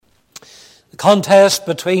contest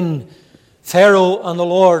between Pharaoh and the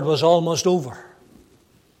Lord was almost over.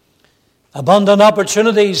 Abundant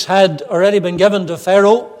opportunities had already been given to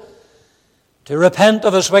Pharaoh to repent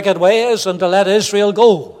of his wicked ways and to let Israel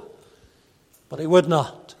go. But he would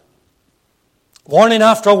not. Warning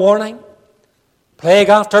after warning, plague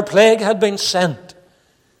after plague had been sent.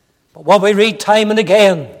 But what we read time and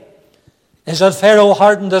again is that Pharaoh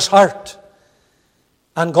hardened his heart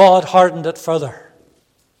and God hardened it further.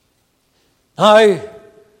 Now,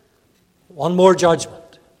 one more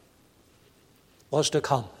judgment was to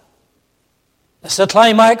come. It's the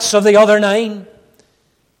climax of the other 9,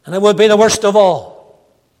 and it would be the worst of all.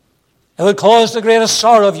 It would cause the greatest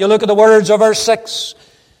sorrow. If you look at the words of verse 6,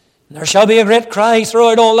 there shall be a great cry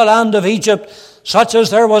throughout all the land of Egypt, such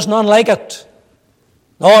as there was none like it,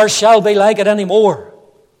 nor shall be like it any more.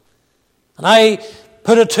 And I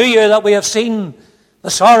put it to you that we have seen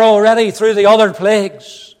the sorrow already through the other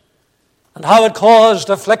plagues, and how it caused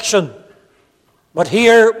affliction. But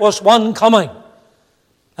here was one coming,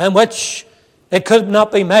 in which it could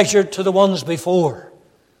not be measured to the ones before.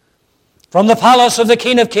 From the palace of the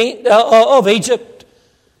king of Egypt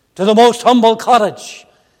to the most humble cottage,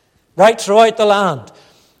 right throughout the land.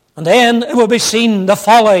 And then it will be seen the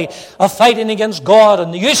folly of fighting against God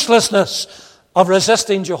and the uselessness of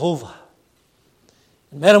resisting Jehovah.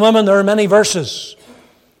 And men and women, there are many verses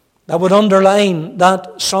that would underline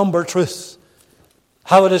that somber truth,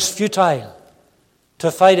 how it is futile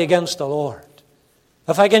to fight against the Lord.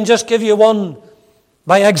 If I can just give you one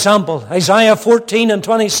by example, Isaiah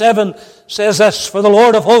 14:27 says this, for the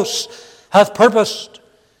Lord of hosts hath purposed,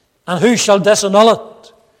 and who shall disannul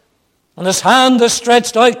it? And his hand is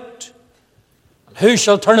stretched out, and who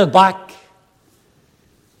shall turn it back?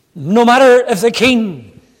 No matter if the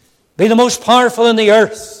king be the most powerful in the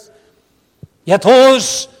earth, yet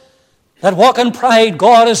those that walk in pride,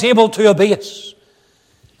 God is able to abase.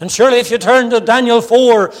 And surely if you turn to Daniel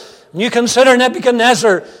 4, and you consider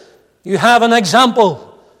Nebuchadnezzar, you have an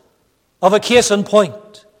example of a case in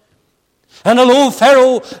point. And although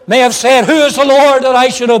Pharaoh may have said, who is the Lord that I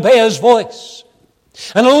should obey his voice?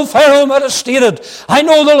 And although Pharaoh might have stated, I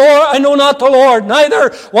know the Lord, I know not the Lord,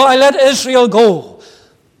 neither will I let Israel go.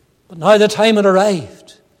 But now the time had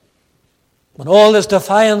arrived when all this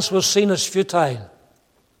defiance was seen as futile.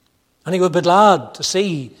 And he would be glad to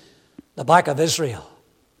see the back of Israel.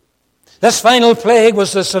 This final plague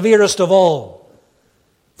was the severest of all.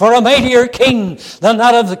 For a mightier king than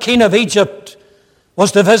that of the king of Egypt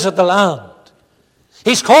was to visit the land.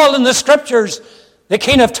 He's called in the scriptures the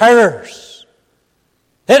king of terrors.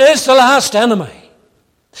 It is the last enemy.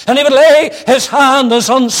 And he would lay his hand, his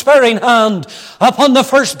unsparing hand, upon the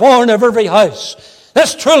firstborn of every house.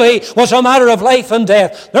 This truly was a matter of life and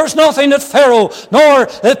death. There was nothing that Pharaoh nor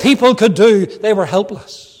the people could do. They were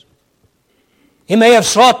helpless. He may have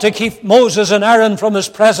sought to keep Moses and Aaron from his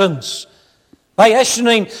presence by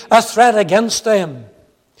issuing a threat against them.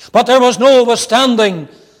 But there was no withstanding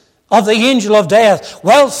of the angel of death.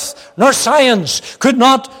 Wealth nor science could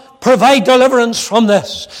not provide deliverance from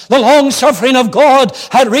this. The long suffering of God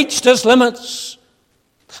had reached its limits.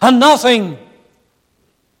 And nothing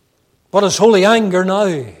but his holy anger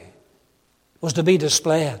now was to be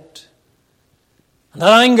displayed. And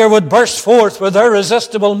that anger would burst forth with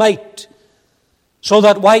irresistible might, so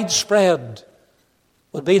that widespread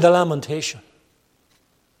would be the lamentation.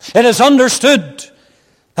 It is understood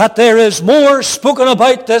that there is more spoken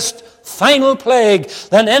about this final plague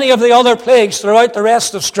than any of the other plagues throughout the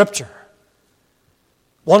rest of Scripture.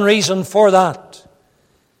 One reason for that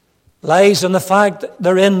lies in the fact that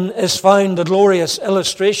therein is found the glorious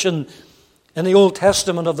illustration in the Old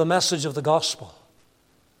Testament of the message of the gospel.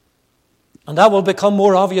 And that will become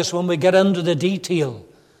more obvious when we get into the detail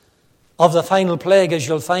of the final plague, as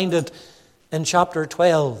you'll find it in chapter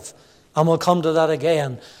 12. And we'll come to that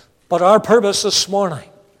again. But our purpose this morning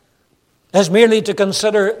is merely to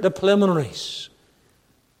consider the preliminaries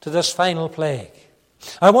to this final plague.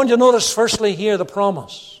 I want you to notice firstly here the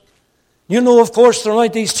promise. You know, of course,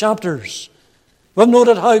 throughout these chapters, we've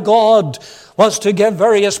noted how God was to give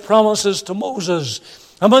various promises to Moses.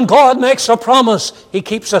 And when God makes a promise, he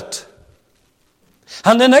keeps it.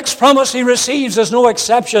 And the next promise he receives is no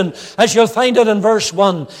exception, as you'll find it in verse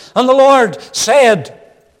 1. And the Lord said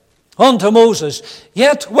unto Moses,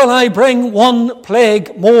 yet will I bring one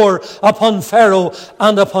plague more upon Pharaoh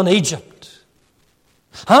and upon Egypt.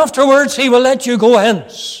 Afterwards he will let you go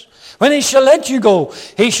hence. When he shall let you go,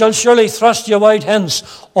 he shall surely thrust you out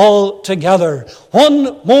hence altogether.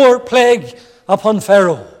 One more plague upon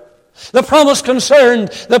Pharaoh. The promise concerned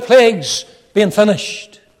the plagues being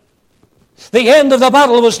finished. The end of the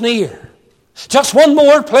battle was near. Just one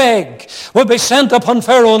more plague would be sent upon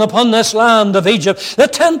Pharaoh and upon this land of Egypt. The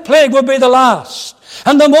 10th plague would be the last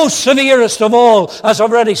and the most severest of all, as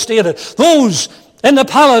I've already stated. Those in the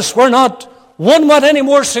palace were not one whit any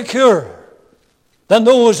more secure than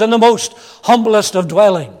those in the most humblest of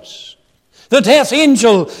dwellings. The death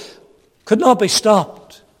angel could not be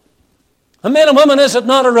stopped. And men and women, is it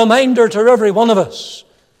not a reminder to every one of us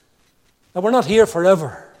that we're not here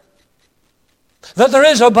forever? That there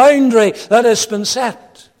is a boundary that has been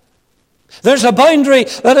set. There's a boundary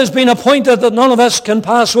that has been appointed that none of us can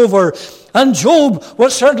pass over. And Job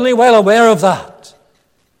was certainly well aware of that.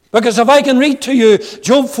 Because if I can read to you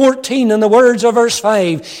Job 14 in the words of verse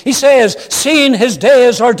 5, he says, seeing his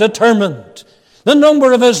days are determined, the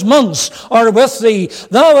number of his months are with thee,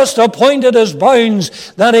 thou hast appointed his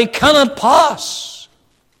bounds that he cannot pass.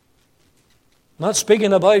 I'm not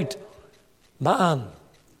speaking about man.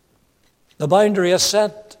 The boundary is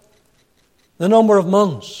set. The number of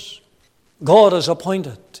months God has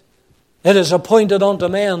appointed. It is appointed unto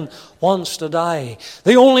men once to die.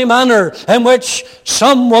 The only manner in which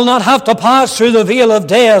some will not have to pass through the veil of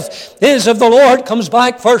death is if the Lord comes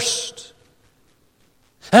back first.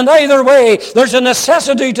 And either way, there's a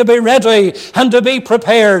necessity to be ready and to be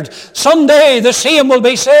prepared. Someday the same will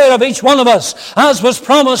be said of each one of us, as was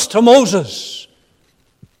promised to Moses.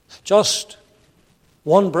 Just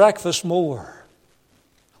one breakfast more,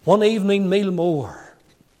 one evening meal more,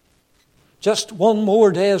 just one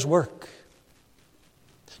more day's work,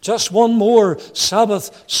 just one more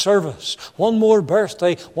Sabbath service, one more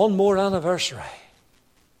birthday, one more anniversary.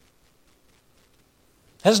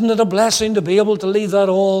 Isn't it a blessing to be able to leave that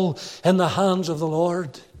all in the hands of the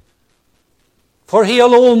Lord? For he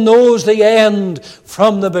alone knows the end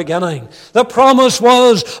from the beginning. The promise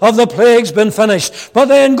was of the plagues been finished. But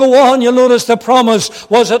then go on, you'll notice the promise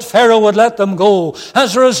was that Pharaoh would let them go.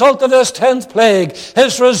 As a result of this 10th plague,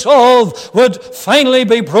 his resolve would finally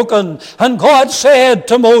be broken. And God said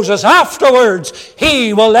to Moses, afterwards,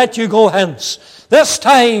 he will let you go hence. This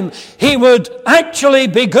time, he would actually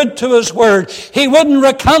be good to his word. He wouldn't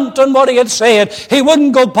recant on what he had said. He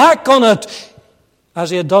wouldn't go back on it, as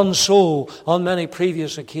he had done so on many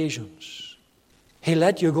previous occasions. He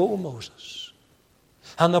let you go, Moses.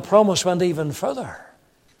 And the promise went even further.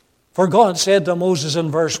 For God said to Moses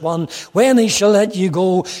in verse 1, when he shall let you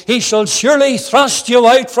go, he shall surely thrust you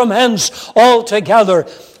out from hence altogether.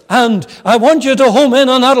 And I want you to home in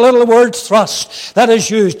on that little word thrust that is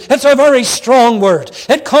used. It's a very strong word.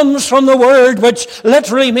 It comes from the word which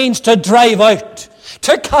literally means to drive out,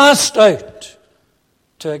 to cast out,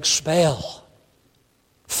 to expel.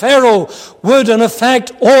 Pharaoh would in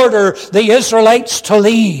effect order the Israelites to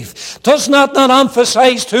leave. Does not that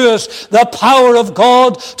emphasize to us the power of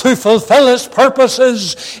God to fulfill his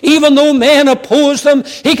purposes? Even though men oppose them,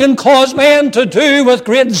 he can cause men to do with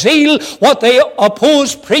great zeal what they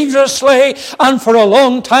opposed previously and for a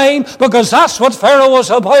long time, because that's what Pharaoh was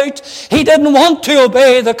about. He didn't want to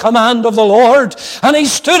obey the command of the Lord, and he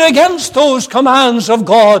stood against those commands of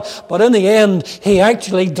God. But in the end, he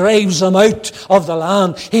actually drives them out of the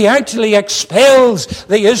land. He actually expels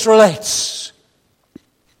the Israelites.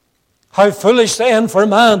 How foolish then for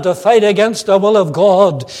man to fight against the will of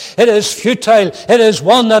God. It is futile. It is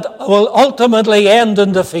one that will ultimately end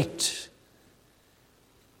in defeat.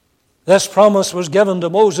 This promise was given to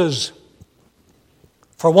Moses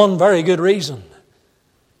for one very good reason.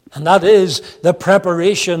 And that is the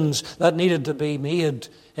preparations that needed to be made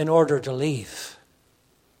in order to leave.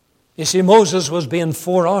 You see, Moses was being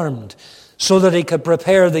forearmed so that he could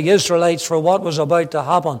prepare the Israelites for what was about to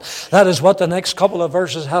happen. That is what the next couple of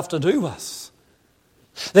verses have to do with.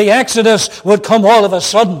 The Exodus would come all of a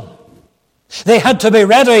sudden. They had to be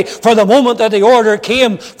ready for the moment that the order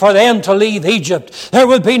came for them to leave Egypt. There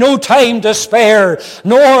would be no time to spare,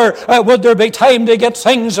 nor would there be time to get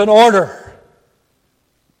things in order.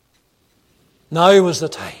 Now was the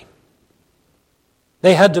time.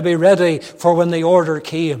 They had to be ready for when the order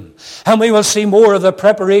came. And we will see more of the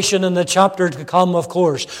preparation in the chapter to come, of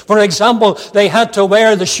course. For example, they had to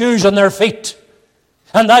wear the shoes on their feet.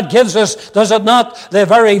 And that gives us, does it not, the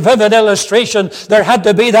very vivid illustration. There had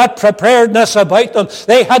to be that preparedness about them.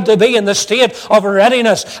 They had to be in the state of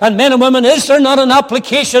readiness. And men and women, is there not an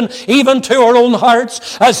application even to our own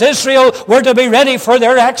hearts? As Israel were to be ready for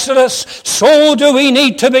their exodus, so do we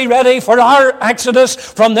need to be ready for our exodus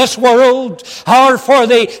from this world, or for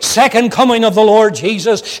the second coming of the Lord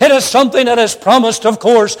Jesus. It is something that is promised, of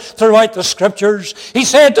course, throughout the Scriptures. He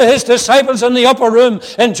said to his disciples in the upper room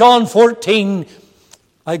in John 14,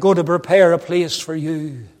 I go to prepare a place for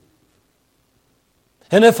you.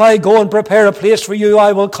 And if I go and prepare a place for you,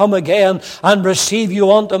 I will come again and receive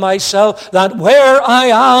you unto myself, that where I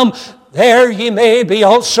am, there ye may be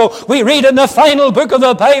also. We read in the final book of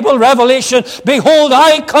the Bible, Revelation, behold,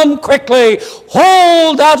 I come quickly.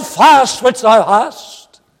 Hold that fast which thou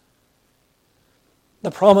hast.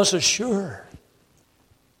 The promise is sure.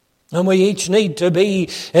 And we each need to be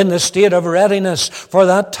in the state of readiness for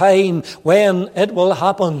that time when it will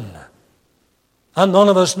happen. And none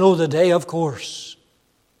of us know the day, of course.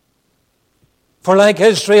 For like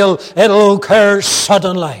Israel, it'll occur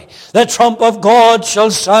suddenly. The trump of God shall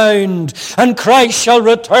sound, and Christ shall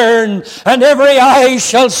return, and every eye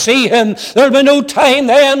shall see him. There'll be no time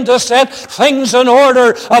then to set things in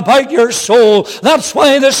order about your soul. That's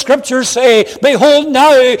why the Scriptures say, behold,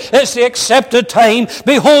 now is the accepted time.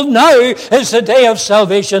 Behold, now is the day of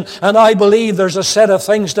salvation. And I believe there's a set of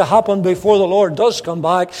things to happen before the Lord does come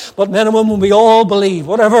back. But men and women, we all believe,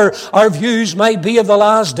 whatever our views might be of the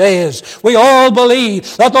last days, we all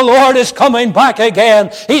believe that the Lord is coming back again.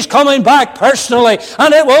 He's coming back personally,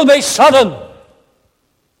 and it will be sudden.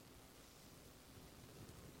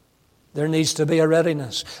 There needs to be a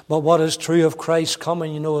readiness. But what is true of Christ's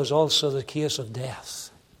coming, is also the case of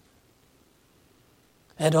death.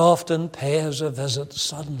 It often pays a visit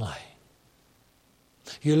suddenly.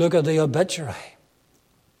 You look at the obituary.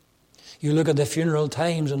 You look at the funeral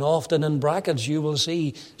times, and often in brackets you will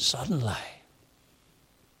see suddenly,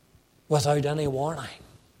 without any warning.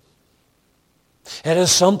 It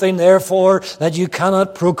is something, therefore, that you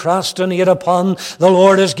cannot procrastinate upon. The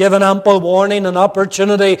Lord has given ample warning and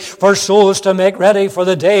opportunity for souls to make ready for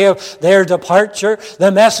the day of their departure.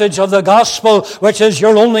 The message of the gospel, which is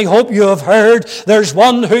your only hope, you have heard. There's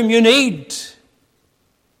one whom you need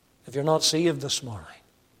if you're not saved this morning,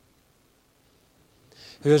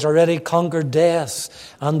 who has already conquered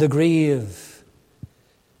death and the grave.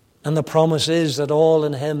 And the promise is that all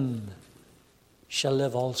in him shall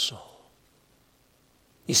live also.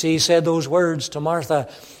 You see, he said those words to Martha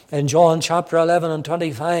in John chapter 11 and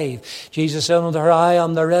 25. Jesus said unto her, I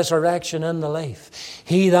am the resurrection and the life.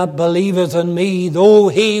 He that believeth in me, though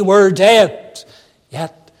he were dead,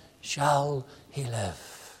 yet shall he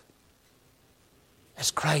live.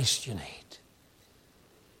 It's Christ you need.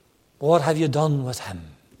 What have you done with him?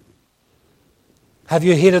 Have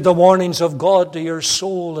you heeded the warnings of God to your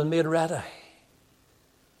soul and made ready?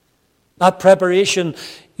 That preparation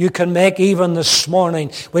you can make even this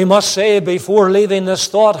morning. We must say before leaving this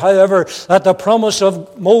thought, however, that the promise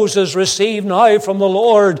of Moses received now from the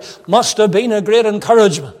Lord must have been a great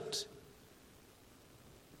encouragement.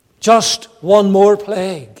 Just one more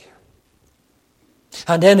plague,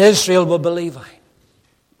 and then Israel will believe I.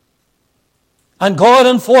 And God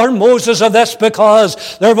informed Moses of this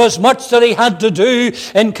because there was much that he had to do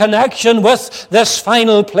in connection with this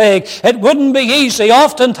final plague. It wouldn't be easy.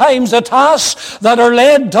 Oftentimes the tasks that are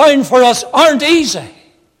laid down for us aren't easy.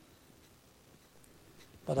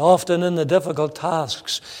 But often in the difficult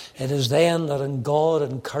tasks, it is then that God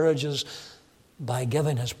encourages by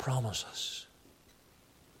giving his promises.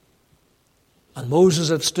 And Moses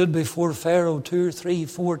had stood before Pharaoh 2, 3,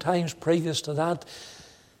 4 times previous to that,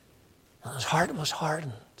 and his heart was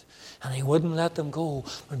hardened, and he wouldn't let them go.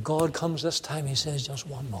 When God comes this time, he says, just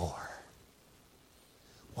one more.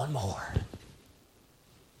 One more.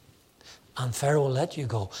 And Pharaoh will let you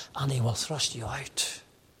go, and he will thrust you out.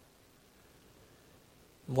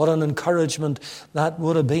 What an encouragement that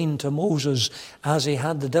would have been to Moses as he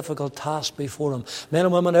had the difficult task before him. Men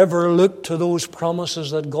and women, ever look to those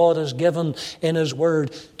promises that God has given in his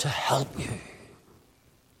word to help you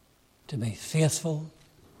to be faithful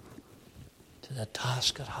to the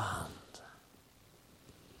task at hand.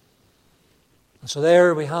 And so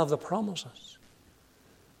there we have the promises.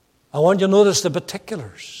 I want you to notice the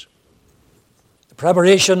particulars. The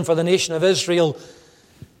preparation for the nation of Israel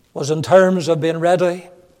was in terms of being ready.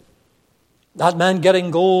 That meant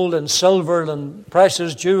getting gold and silver and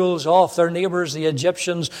precious jewels off their neighbors, the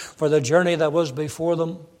Egyptians, for the journey that was before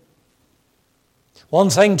them. One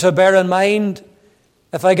thing to bear in mind,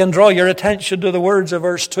 if I can draw your attention to the words of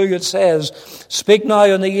verse 2, it says, Speak now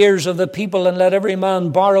in the ears of the people, and let every man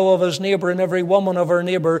borrow of his neighbor and every woman of her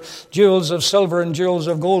neighbor jewels of silver and jewels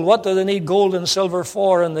of gold. What do they need gold and silver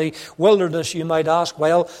for in the wilderness, you might ask?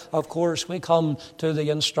 Well, of course, we come to the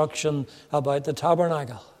instruction about the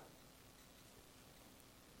tabernacle.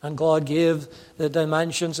 And God gave the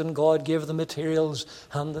dimensions, and God gave the materials,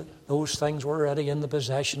 and those things were already in the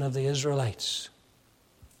possession of the Israelites.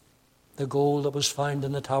 The gold that was found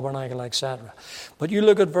in the tabernacle, etc. But you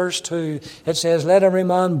look at verse 2, it says, Let every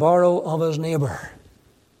man borrow of his neighbor.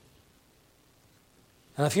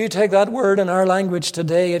 And if you take that word in our language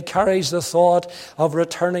today, it carries the thought of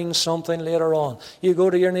returning something later on. You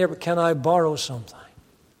go to your neighbor, can I borrow something?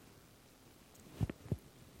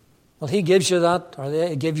 Well, he gives you that, or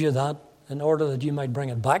they give you that, in order that you might bring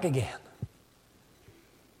it back again.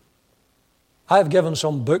 I've given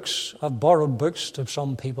some books, I've borrowed books to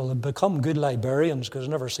some people that have become good librarians because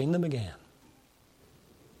I've never seen them again.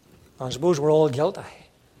 I suppose we're all guilty.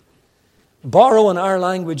 Borrow in our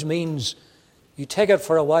language means you take it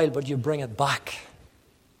for a while, but you bring it back.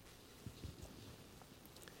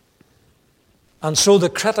 And so the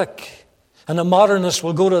critic and the modernist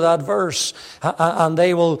will go to that verse and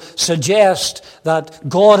they will suggest that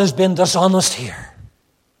God has been dishonest here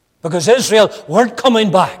because Israel weren't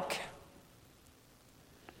coming back.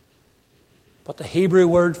 But the Hebrew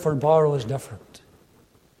word for borrow is different.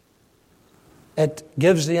 It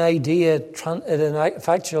gives the idea, in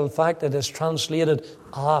actual fact, it is translated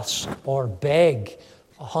ask or beg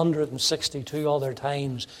 162 other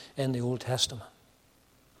times in the Old Testament.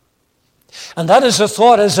 And that is the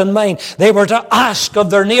thought is in mind. They were to ask of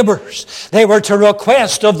their neighbors. They were to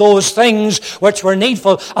request of those things which were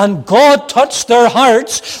needful. And God touched their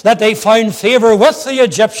hearts that they found favor with the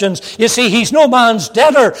Egyptians. You see, He's no man's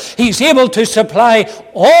debtor. He's able to supply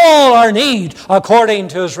all our need according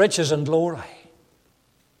to His riches and glory.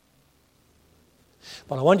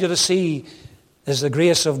 But I want you to see is the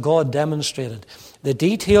grace of God demonstrated. The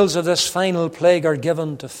details of this final plague are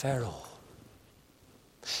given to Pharaoh.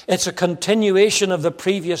 It's a continuation of the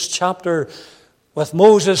previous chapter with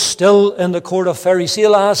Moses still in the court of Pharaoh. See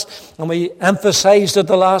last, and we emphasized it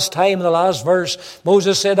the last time in the last verse,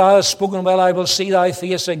 Moses said, I have spoken well, I will see thy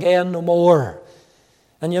face again no more.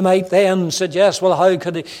 And you might then suggest, well, how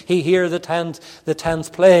could he hear the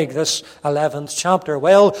 10th plague, this 11th chapter?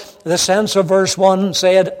 Well, the sense of verse 1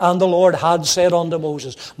 said, and the Lord had said unto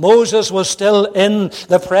Moses. Moses was still in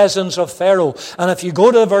the presence of Pharaoh. And if you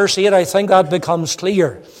go to verse 8, I think that becomes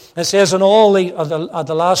clear. It says in all at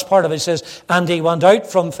the last part of it, it says, and he went out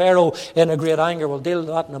from Pharaoh in a great anger. We'll deal with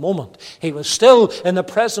that in a moment. He was still in the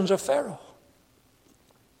presence of Pharaoh.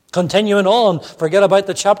 Continuing on, forget about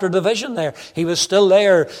the chapter division there. He was still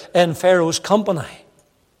there in Pharaoh's company.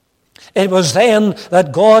 It was then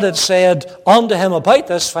that God had said unto him about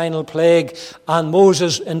this final plague, and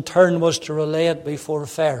Moses in turn was to relay it before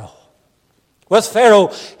Pharaoh. With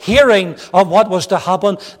Pharaoh hearing of what was to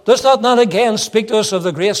happen, does that not again speak to us of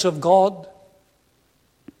the grace of God?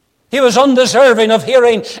 He was undeserving of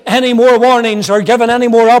hearing any more warnings or given any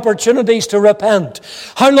more opportunities to repent.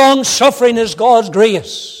 How long suffering is God's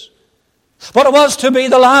grace? But it was to be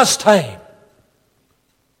the last time.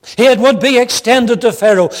 It would be extended to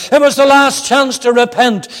Pharaoh. It was the last chance to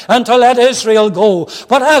repent and to let Israel go.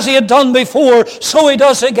 But as he had done before, so he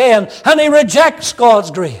does again. And he rejects God's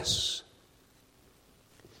grace.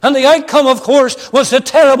 And the outcome, of course, was the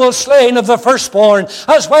terrible slaying of the firstborn,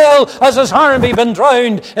 as well as his army being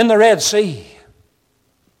drowned in the Red Sea.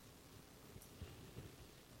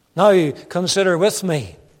 Now consider with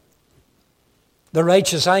me the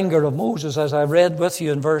righteous anger of Moses, as I read with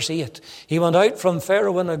you in verse 8. He went out from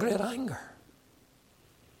Pharaoh in a great anger.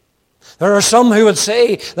 There are some who would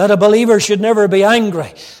say that a believer should never be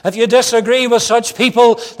angry. If you disagree with such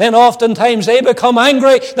people, then oftentimes they become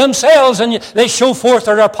angry themselves and they show forth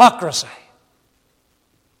their hypocrisy.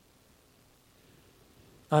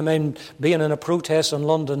 I mean, being in a protest in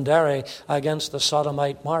Londonderry against the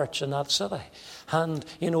Sodomite march in that city. And,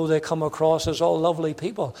 they come across as all lovely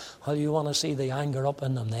people. Well, you want to see the anger up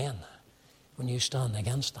in them then, when you stand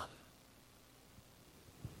against them.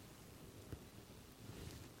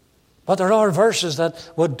 But there are verses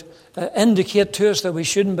that would indicate to us that we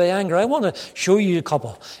shouldn't be angry. I want to show you a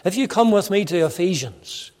couple. If you come with me to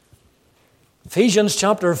Ephesians. Ephesians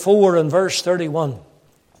chapter 4 and verse 31.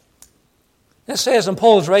 It says, and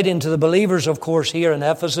Paul's writing to the believers, of course, here in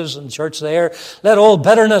Ephesus and church there, let all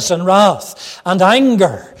bitterness and wrath and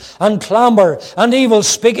anger and clamor and evil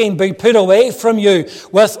speaking be put away from you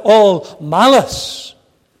with all malice.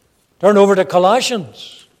 Turn over to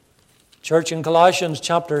Colossians. Church in Colossians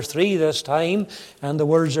chapter 3 this time, and the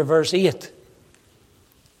words of verse 8.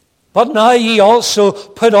 But now ye also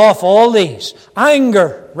put off all these,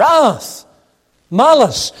 anger, wrath,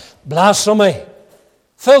 malice, blasphemy,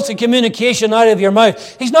 filthy communication out of your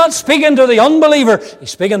mouth. He's not speaking to the unbeliever.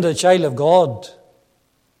 He's speaking to the child of God.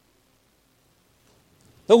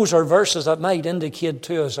 Those are verses that might indicate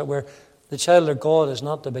to us that the child of God is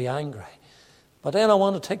not to be angry. But then I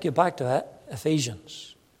want to take you back to Ephesians.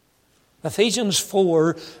 Ephesians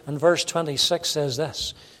 4 and verse 26 says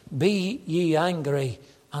this, be ye angry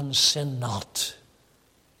and sin not.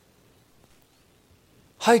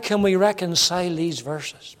 How can we reconcile these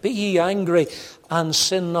verses? Be ye angry and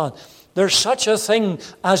sin not. There's such a thing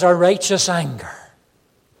as a righteous anger.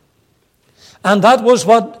 And that was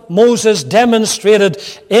what Moses demonstrated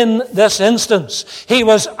in this instance. He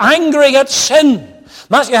was angry at sin.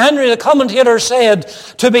 Matthew Henry, the commentator, said,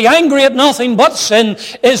 to be angry at nothing but sin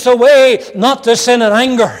is the way not to sin in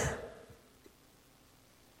anger.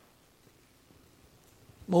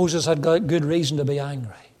 Moses had got good reason to be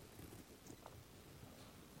angry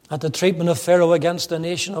at the treatment of Pharaoh against the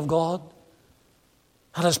nation of God,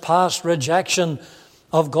 at his past rejection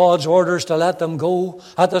of God's orders to let them go,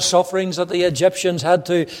 at the sufferings that the Egyptians had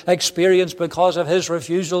to experience because of his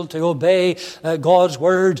refusal to obey God's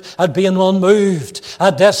word, at being unmoved,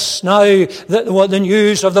 at this now, the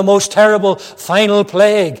news of the most terrible final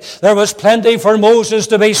plague. There was plenty for Moses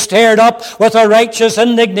to be stirred up with a righteous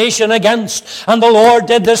indignation against, and the Lord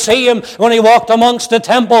did the same when he walked amongst the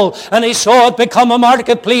temple and he saw it become a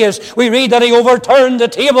marketplace. We read that he overturned the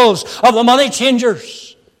tables of the money changers.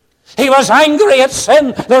 He was angry at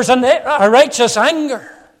sin. There's a righteous anger.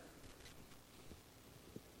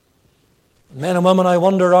 Men and women, I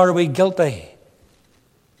wonder, are we guilty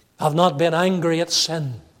of not being angry at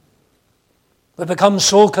sin? We become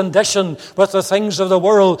so conditioned with the things of the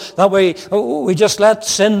world that we just let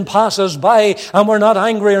sin pass us by, and we're not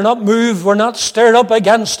angry, we're not moved, we're not stirred up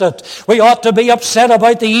against it. We ought to be upset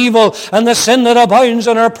about the evil and the sin that abounds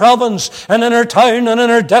in our province and in our town and in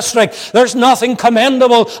our district. There's nothing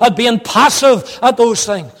commendable at being passive at those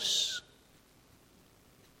things.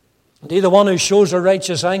 Indeed, the one who shows a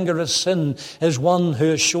righteous anger at sin is one who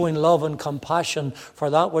is showing love and compassion for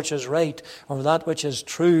that which is right, or that which is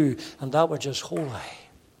true, and that which is holy.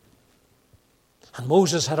 And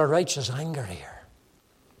Moses had a righteous anger here.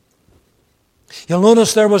 You'll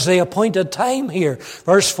notice there was the appointed time here.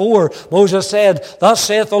 Verse 4, Moses said, "Thus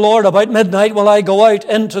saith the Lord, about midnight will I go out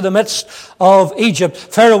into the midst of Egypt."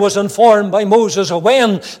 Pharaoh was informed by Moses of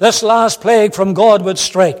when this last plague from God would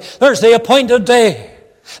strike. There's the appointed day.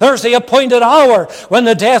 There's the appointed hour when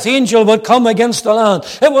the death angel would come against the land.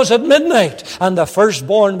 It was at midnight, and the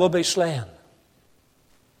firstborn will be slain.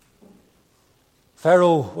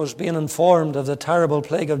 Pharaoh was being informed of the terrible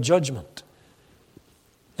plague of judgment.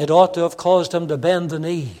 It ought to have caused him to bend the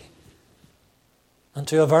knee and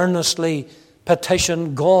to have earnestly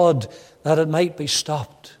petitioned God that it might be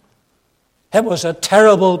stopped. It was a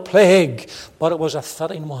terrible plague, but it was a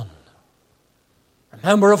fitting one.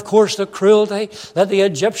 Remember, of course, the cruelty that the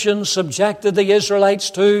Egyptians subjected the Israelites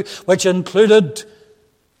to, which included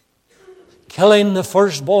killing the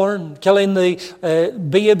firstborn, killing the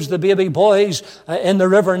babes, the baby boys in the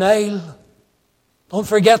River Nile. Don't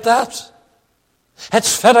forget that.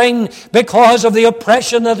 It's fitting because of the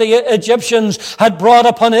oppression that the Egyptians had brought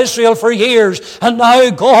upon Israel for years. And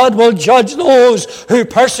now God will judge those who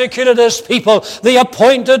persecuted his people. The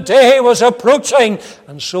appointed day was approaching.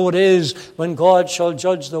 And so it is when God shall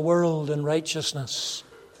judge the world in righteousness.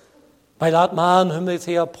 By that man whom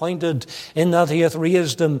he appointed, in that he hath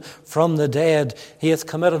raised him from the dead, he hath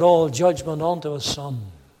committed all judgment unto his Son.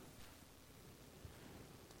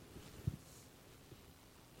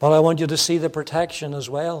 But I want you to see the protection as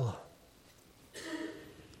well.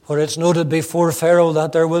 For it's noted before Pharaoh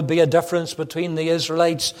that there will be a difference between the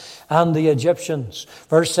Israelites and the Egyptians.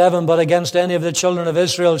 Verse 7, "But against any of the children of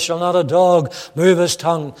Israel shall not a dog move his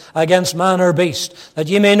tongue against man or beast, that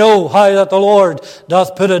ye may know how that the Lord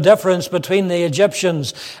doth put a difference between the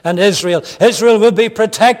Egyptians and Israel." Israel will be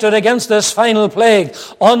protected against this final plague,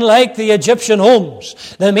 unlike the Egyptian homes.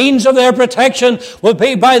 The means of their protection will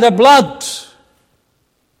be by the blood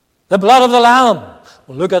of the Lamb.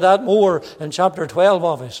 We'll look at that more in chapter 12,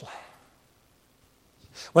 obviously.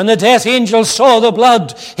 When the death angel saw the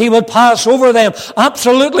blood, he would pass over them.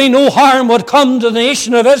 Absolutely no harm would come to the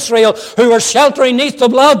nation of Israel who were sheltering neath the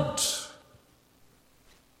blood.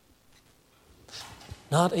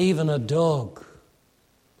 Not even a dog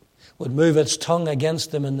would move its tongue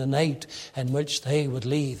against them in the night in which they would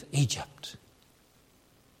leave Egypt.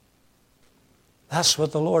 That's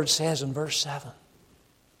what the Lord says in verse 7.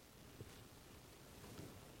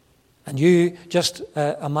 And you just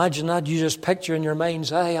imagine that. You just picture in your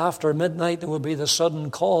mind's eye, after midnight there will be the sudden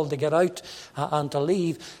call to get out and to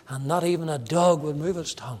leave, and not even a dog would move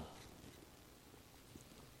its tongue.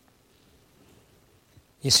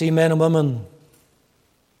 You see, men and women,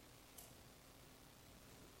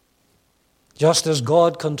 just as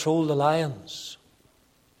God controlled the lions,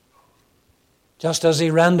 just as he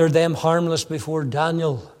rendered them harmless before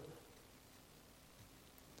Daniel,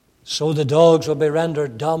 so the dogs will be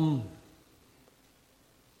rendered dumb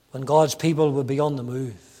when God's people will be on the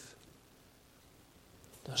move.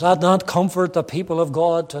 Does that not comfort the people of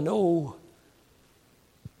God to know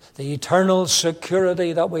the eternal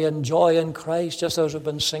security that we enjoy in Christ, just as we've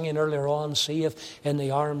been singing earlier on, safe in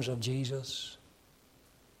the arms of Jesus?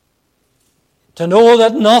 To know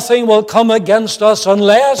that nothing will come against us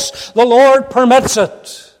unless the Lord permits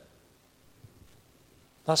it.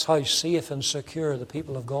 That's how safe and secure the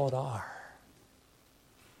people of God are.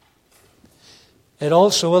 It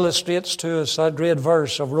also illustrates to us that great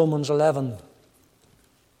verse of Romans 11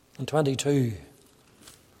 and 22.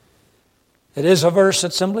 It is a verse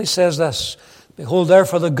that simply says this: Behold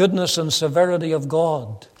therefore the goodness and severity of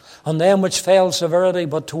God on them which fail severity,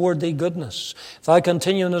 but toward thee goodness. If I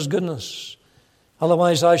continue in his goodness,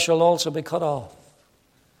 otherwise I shall also be cut off.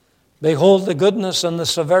 Behold the goodness and the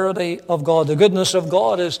severity of God. The goodness of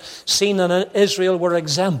God is seen in Israel were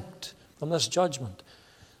exempt from this judgment.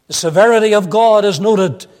 The severity of God is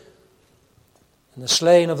noted in the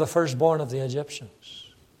slaying of the firstborn of the Egyptians.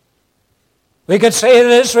 We could say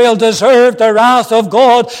that Israel deserved the wrath of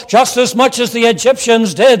God just as much as the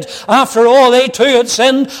Egyptians did. After all, they too had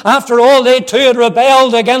sinned. After all, they too had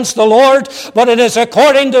rebelled against the Lord. But it is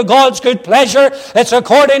according to God's good pleasure. It's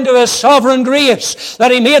according to his sovereign grace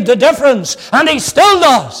that he made the difference. And he still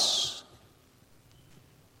does.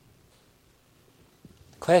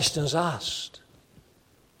 The question is asked: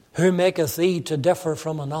 Who maketh thee to differ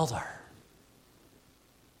from another?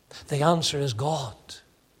 The answer is God.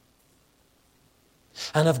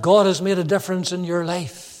 And if God has made a difference in your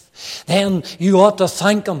life, then you ought to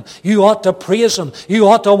thank him. You ought to praise him. You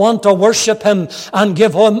ought to want to worship him and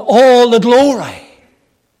give him all the glory.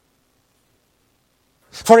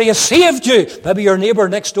 For he has saved you. Maybe your neighbour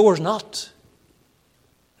next door is not.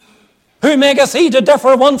 Who maketh thee to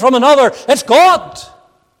differ one from another? It's God.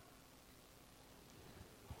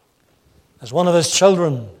 As one of his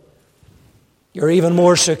children, you're even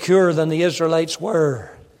more secure than the Israelites were.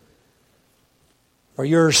 For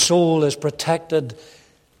your soul is protected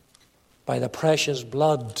by the precious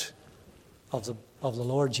blood of the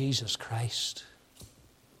Lord Jesus Christ.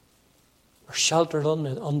 We're sheltered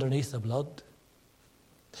underneath the blood.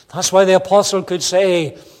 That's why the apostle could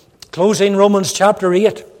say, closing Romans chapter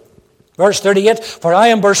 8, verse 38, For I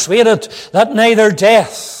am persuaded that neither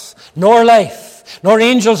death nor life, nor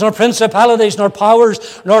angels, nor principalities, nor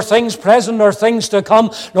powers, nor things present, nor things to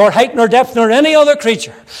come, nor height, nor depth, nor any other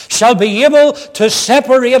creature shall be able to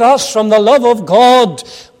separate us from the love of God,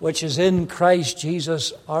 which is in Christ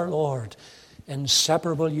Jesus our Lord.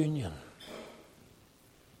 Inseparable union.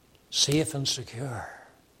 Safe and secure.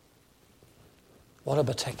 What a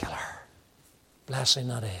particular blessing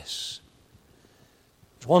that is.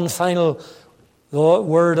 There's one final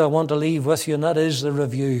word I want to leave with you, and that is the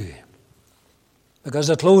review. Because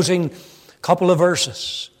the closing couple of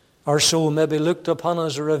verses or so may be looked upon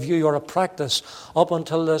as a review or a practice up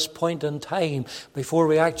until this point in time before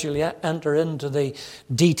we actually enter into the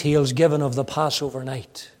details given of the Passover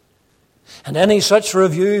night. And any such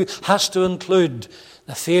review has to include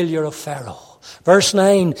the failure of Pharaoh. Verse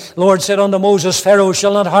 9, Lord said unto Moses, Pharaoh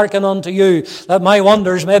shall not hearken unto you, that my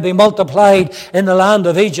wonders may be multiplied in the land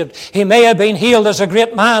of Egypt. He may have been hailed as a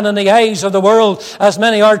great man in the eyes of the world, as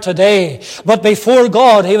many are today. But before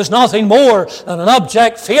God, he was nothing more than an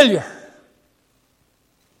abject failure.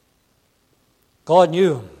 God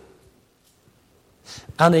knew him.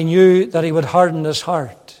 And he knew that he would harden his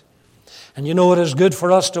heart. And you know, it is good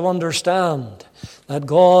for us to understand that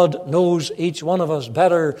God knows each one of us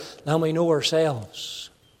better than we know ourselves.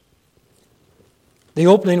 The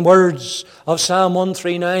opening words of Psalm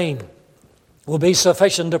 139 will be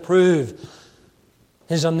sufficient to prove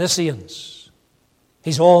his omniscience.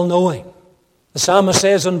 He's all-knowing. The psalmist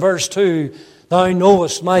says in verse 2, Thou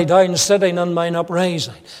knowest my down sitting and mine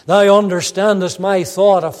uprising. Thou understandest my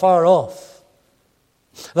thought afar off.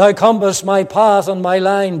 Thou compassest my path and my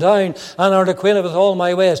line down, and art acquainted with all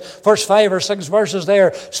my ways. First 5 or 6 verses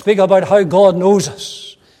there speak about how God knows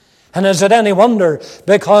us. And is it any wonder?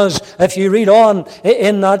 Because if you read on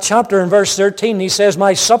in that chapter in verse 13, he says,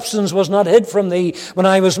 My substance was not hid from thee when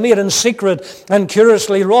I was made in secret and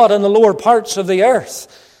curiously wrought in the lower parts of the earth.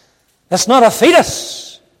 It's not a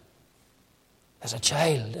fetus. It's a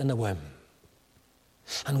child in the womb.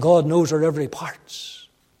 And God knows our every parts,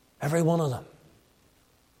 every one of them.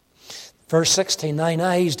 Verse 16, Thine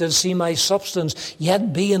eyes did see my substance,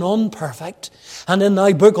 yet being unperfect. And in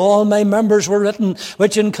thy book all my members were written,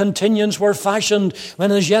 which in continuance were fashioned,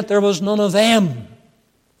 when as yet there was none of them.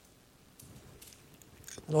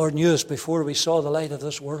 The Lord knew us before we saw the light of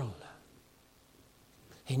this world.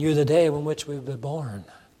 He knew the day on which we would be born.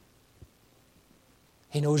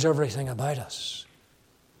 He knows everything about us.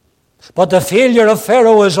 But the failure of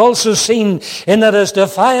Pharaoh is also seen in that his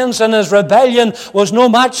defiance and his rebellion was no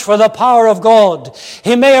match for the power of God.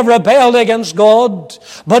 He may have rebelled against God,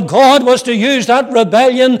 but God was to use that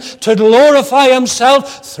rebellion to glorify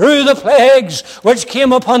himself through the plagues which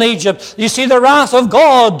came upon Egypt. You see, the wrath of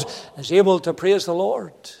God is able to praise the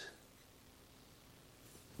Lord.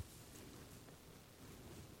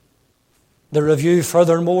 The review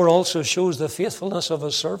furthermore also shows the faithfulness of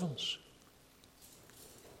his servants.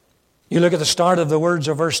 You look at the start of the words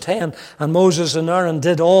of verse 10, and Moses and Aaron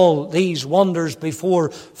did all these wonders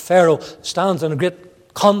before Pharaoh. Stands in a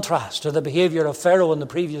great contrast to the behavior of Pharaoh in the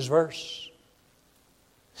previous verse.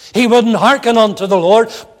 He wouldn't hearken unto the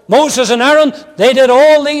Lord. Moses and Aaron, they did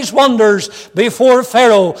all these wonders before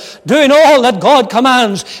Pharaoh. Doing all that God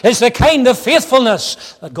commands is the kind of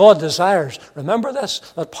faithfulness that God desires. Remember this,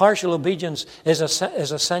 that partial obedience is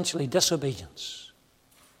essentially disobedience.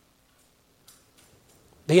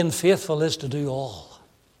 Being faithful is to do all.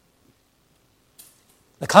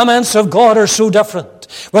 The comments of God are so different.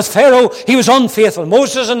 With Pharaoh, he was unfaithful.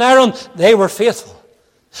 Moses and Aaron, they were faithful.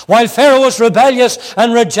 While Pharaoh was rebellious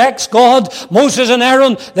and rejects God, Moses and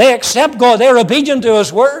Aaron, they accept God. They're obedient to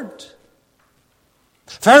his word.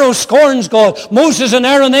 Pharaoh scorns God. Moses and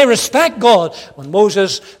Aaron, they respect God. When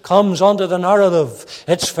Moses comes onto the narrative,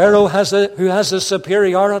 it's Pharaoh who has the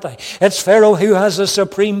superiority. It's Pharaoh who has the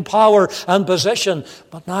supreme power and position.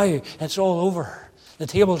 But now it's all over. The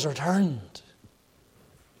tables are turned.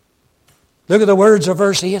 Look at the words of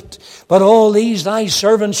verse 8. But all these thy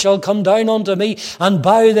servants shall come down unto me and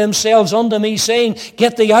bow themselves unto me, saying,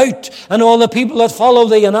 Get thee out, and all the people that follow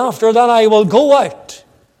thee, and after that I will go out.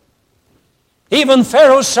 Even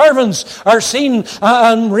Pharaoh's servants are seen,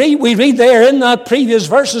 and we read there in that previous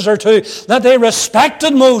verses or two, that they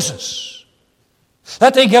respected Moses,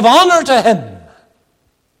 that they give honor to him.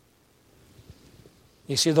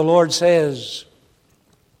 You see, the Lord says,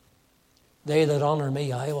 They that honor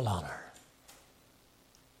me, I will honor.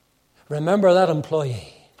 Remember that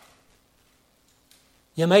employee.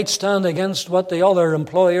 You might stand against what the other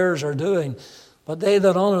employers are doing, but they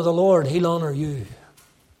that honor the Lord, he'll honor you.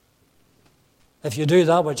 If you do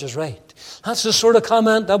that which is right. That's the sort of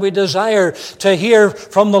comment that we desire to hear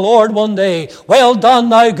from the Lord one day. Well done,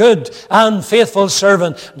 thou good and faithful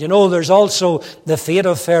servant. You know, there's also the fate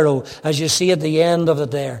of Pharaoh, as you see at the end of it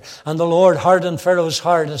there. And the Lord hardened Pharaoh's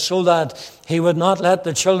heart, and so that he would not let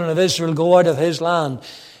the children of Israel go out of his land.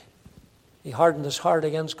 He hardened his heart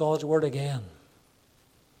against God's word again.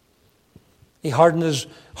 He hardened his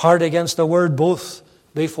heart against the word both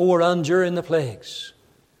before and during the plagues.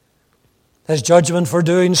 His judgment for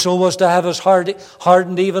doing so was to have his heart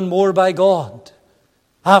hardened even more by God.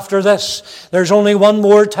 After this, there's only one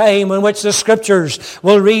more time in which the Scriptures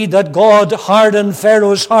will read that God hardened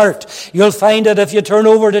Pharaoh's heart. You'll find it if you turn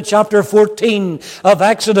over to chapter 14 of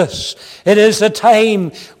Exodus. It is the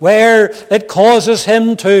time where it causes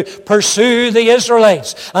him to pursue the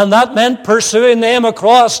Israelites. And that meant pursuing them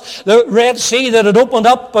across the Red Sea that had opened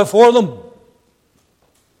up before them.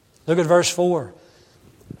 Look at verse 4.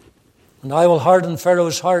 And I will harden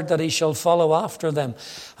Pharaoh's heart that he shall follow after them.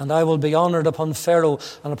 And I will be honored upon Pharaoh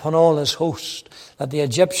and upon all his host, that the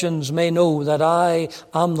Egyptians may know that I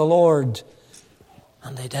am the Lord.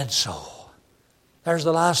 And they did so. There's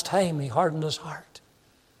the last time he hardened his heart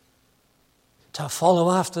to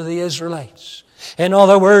follow after the Israelites. In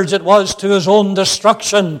other words, it was to his own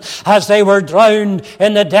destruction as they were drowned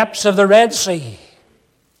in the depths of the Red Sea.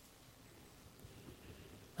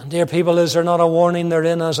 And dear people, is there not a warning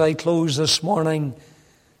therein as I close this morning?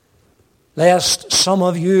 Lest some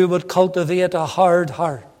of you would cultivate a hard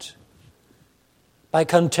heart by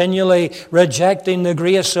continually rejecting the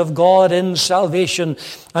grace of God in salvation,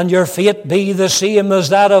 and your fate be the same as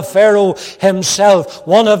that of Pharaoh himself,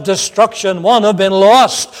 one of destruction, one of being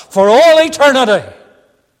lost for all eternity.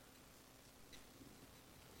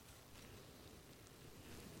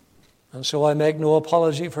 And so I make no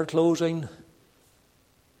apology for closing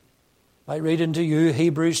by reading to you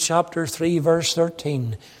Hebrews chapter 3 verse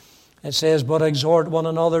 13. It says, But exhort one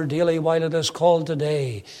another daily while it is called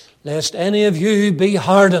today, lest any of you be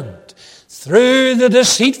hardened through the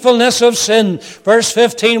deceitfulness of sin. Verse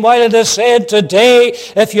 15, while it is said, Today,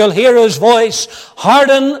 if you'll hear his voice,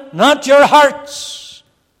 harden not your hearts,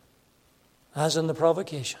 as in the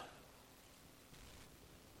provocation.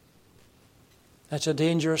 It's a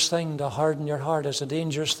dangerous thing to harden your heart. It's a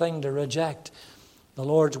dangerous thing to reject the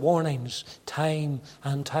Lord's warnings time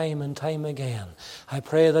and time and time again. I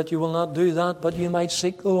pray that you will not do that, but you might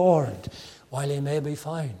seek the Lord while he may be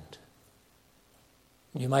found.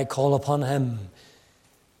 You might call upon him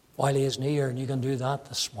while he is near, and you can do that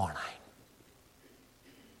this morning.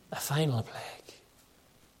 the final plague.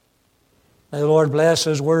 May the Lord bless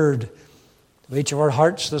His word to each of our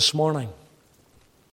hearts this morning.